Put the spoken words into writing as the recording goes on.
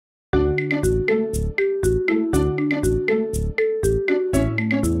The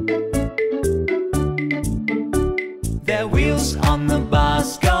wheels on the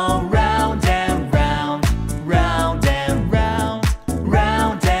bus go round and round, round and round,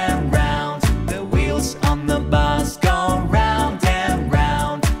 round and round. The wheels on the bus go round and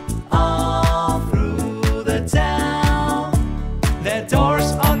round, all through the town. The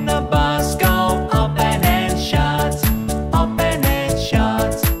doors on the bus go open and shut, open and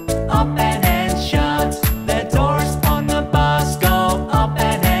shut, open and shut. The doors on the bus go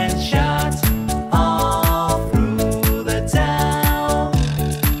open and shut, all through the town.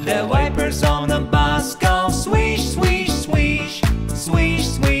 The wipers on the bus go swish, swish, swish, swish,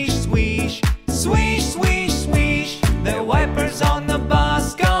 swish, swish, swish, swish, swish. The wipers on the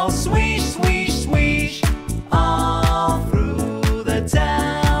bus go swish, swish, swish, all through the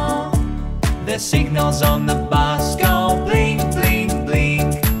town. The signals on the bus go blink, blink,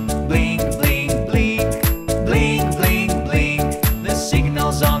 blink, blink, blink, blink, blink, blink, blink. The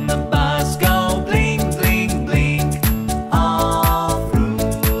signals on the bus go blink, blink, blink, all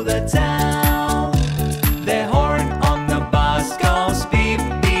through the town. The horn on the bus goes beep,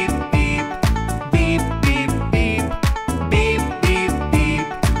 beep, beep, beep, beep, beep, beep, beep, beep.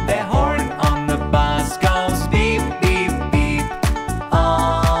 The horn on the bus goes beep, beep, beep,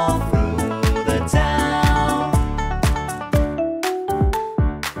 all through the town.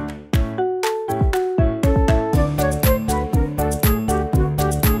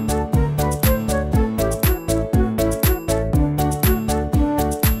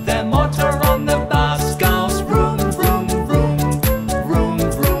 The motor on the bus goes vroom, vroom, vroom, vroom,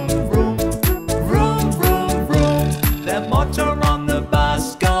 vroom, vroom, vroom, vroom, vroom. The motor on the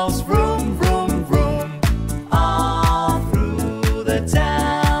bus goes vroom, vroom, vroom, all through the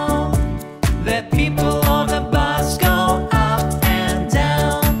town. The people on the bus go up and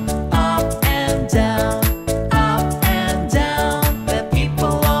down, up and down, up and down. The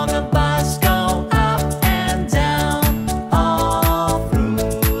people on the bus go up and down, all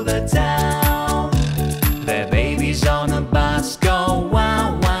through the town. The babies on the bus go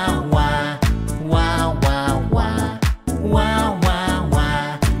wah, wah, wah, wah, wah, wah, wah, wah,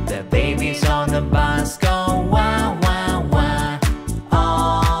 wah. The babies on the bus go wah, wah, wah,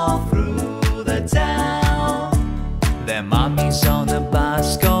 all through the town. The mommies on the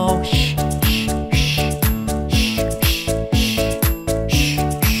bus go shh, shh, shh, shh, shh, shh, shh,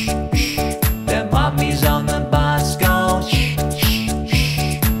 shh. The mommies on the bus go shh, shh,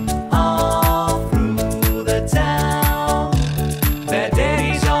 shh, all through the town. The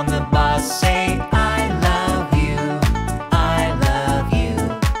daddies on the bus say I love you, I love you,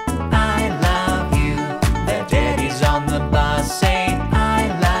 I love you. The daddies on the bus say I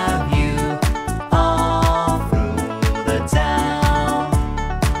love you, all through the town.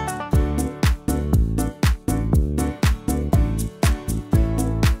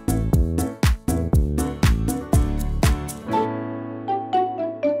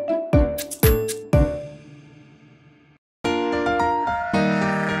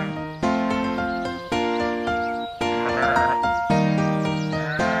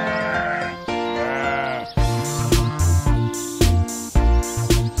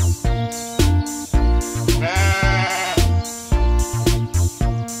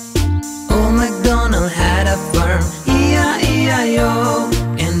 Old MacDonald had a farm, E-I-E-I-O.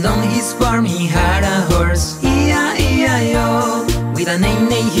 And on his farm he had a horse, E-I-E-I-O. With a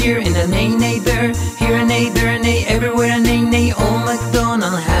neigh-neigh here and a neigh-neigh there, here a neigh, there a neigh, everywhere a neigh-neigh. Old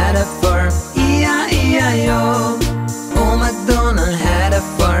MacDonald had a farm, E-I-E-I-O. Old MacDonald had a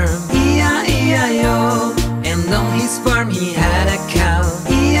farm, E-I-E-I-O. And on his farm he had a cow,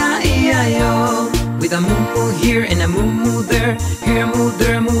 E-I-E-I-O. With a moo-moo here and a moo-moo there, here a moo,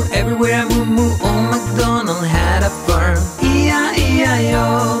 there a moo, everywhere a moo-moo. Old MacDonald had a farm,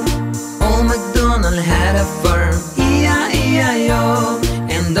 E-I-E-I-O. Old MacDonald had a farm, E-I-E-I-O.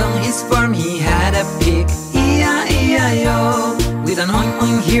 And on his farm he had a pig, E-I-E-I-O. With an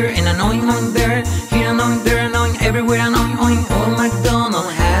oink-oink here and an oink-oink there, here an oink, there an oink, everywhere an oink-oink. Old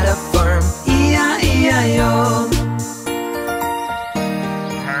MacDonald had a farm, E-I-E-I-O.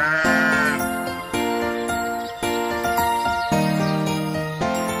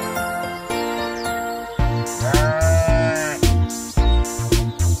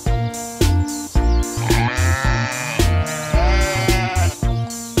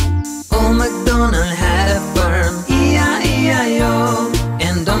 Old MacDonald had a farm, E-I-E-I-O.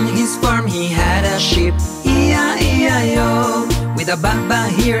 And on his farm he had a sheep, E-I-E-I-O. With a ba-ba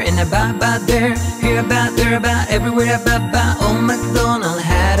here and a ba-ba there, here a ba, there a ba, everywhere a ba-ba. Old MacDonald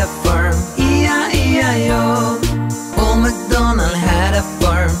had a farm, E-I-E-I-O. Old MacDonald had a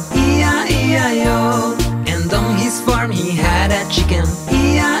farm, E-I-E-I-O.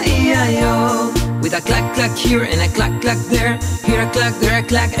 here and a clack clack there. Here a clack, there a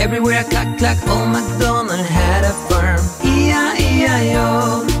clack, everywhere a clack clack. Old MacDonald had a farm,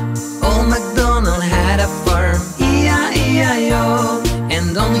 E-I-E-I-O. Old MacDonald had a farm, E-I-E-I-O.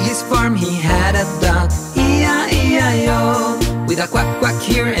 And on his farm he had a dog, E-I-E-I-O. With a quack quack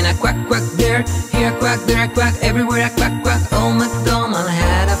here and a quack quack there. Here a quack, there a quack, everywhere a quack quack. Old MacDonald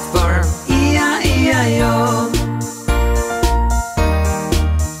had a farm, E-I-E-I-O.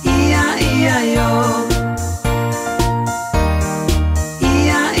 E-I-E-I-O.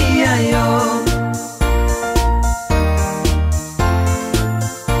 E-I-E-I-O.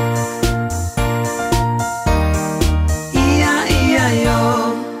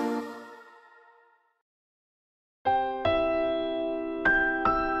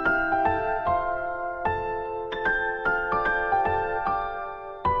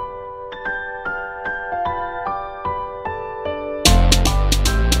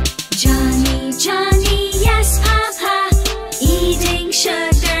 Johnny, Johnny, yes, Papa. Eating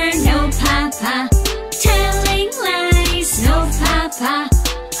sugar, no, Papa. Telling lies, no, Papa.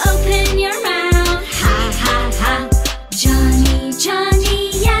 Open your mouth, ha, ha, ha. Johnny, Johnny,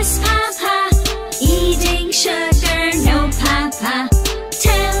 yes, Papa. Eating sugar, no, Papa.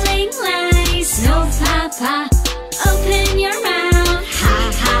 Telling lies, no, Papa. Open your mouth, ha,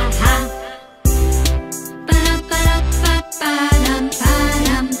 ha, ha. Ba-da-ba-da-ba-ba-dum,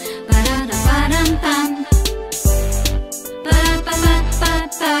 ba-dum. Ba-da-da-ba-dum-bum.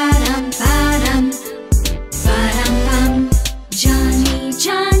 Ba-da-ba-ba-ba-ba-dum, ba-dum. Ba-dum-bum. Johnny,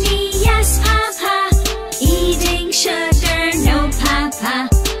 Johnny, yes, Papa. Eating sugar, no, Papa.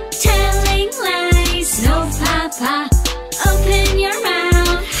 Telling lies, no, Papa. Open your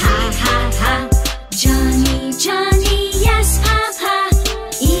mouth, ha, ha, ha. Johnny, Johnny, yes, Papa.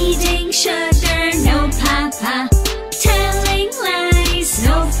 Eating sugar, no, Papa. Telling lies,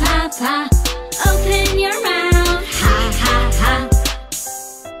 no, Papa.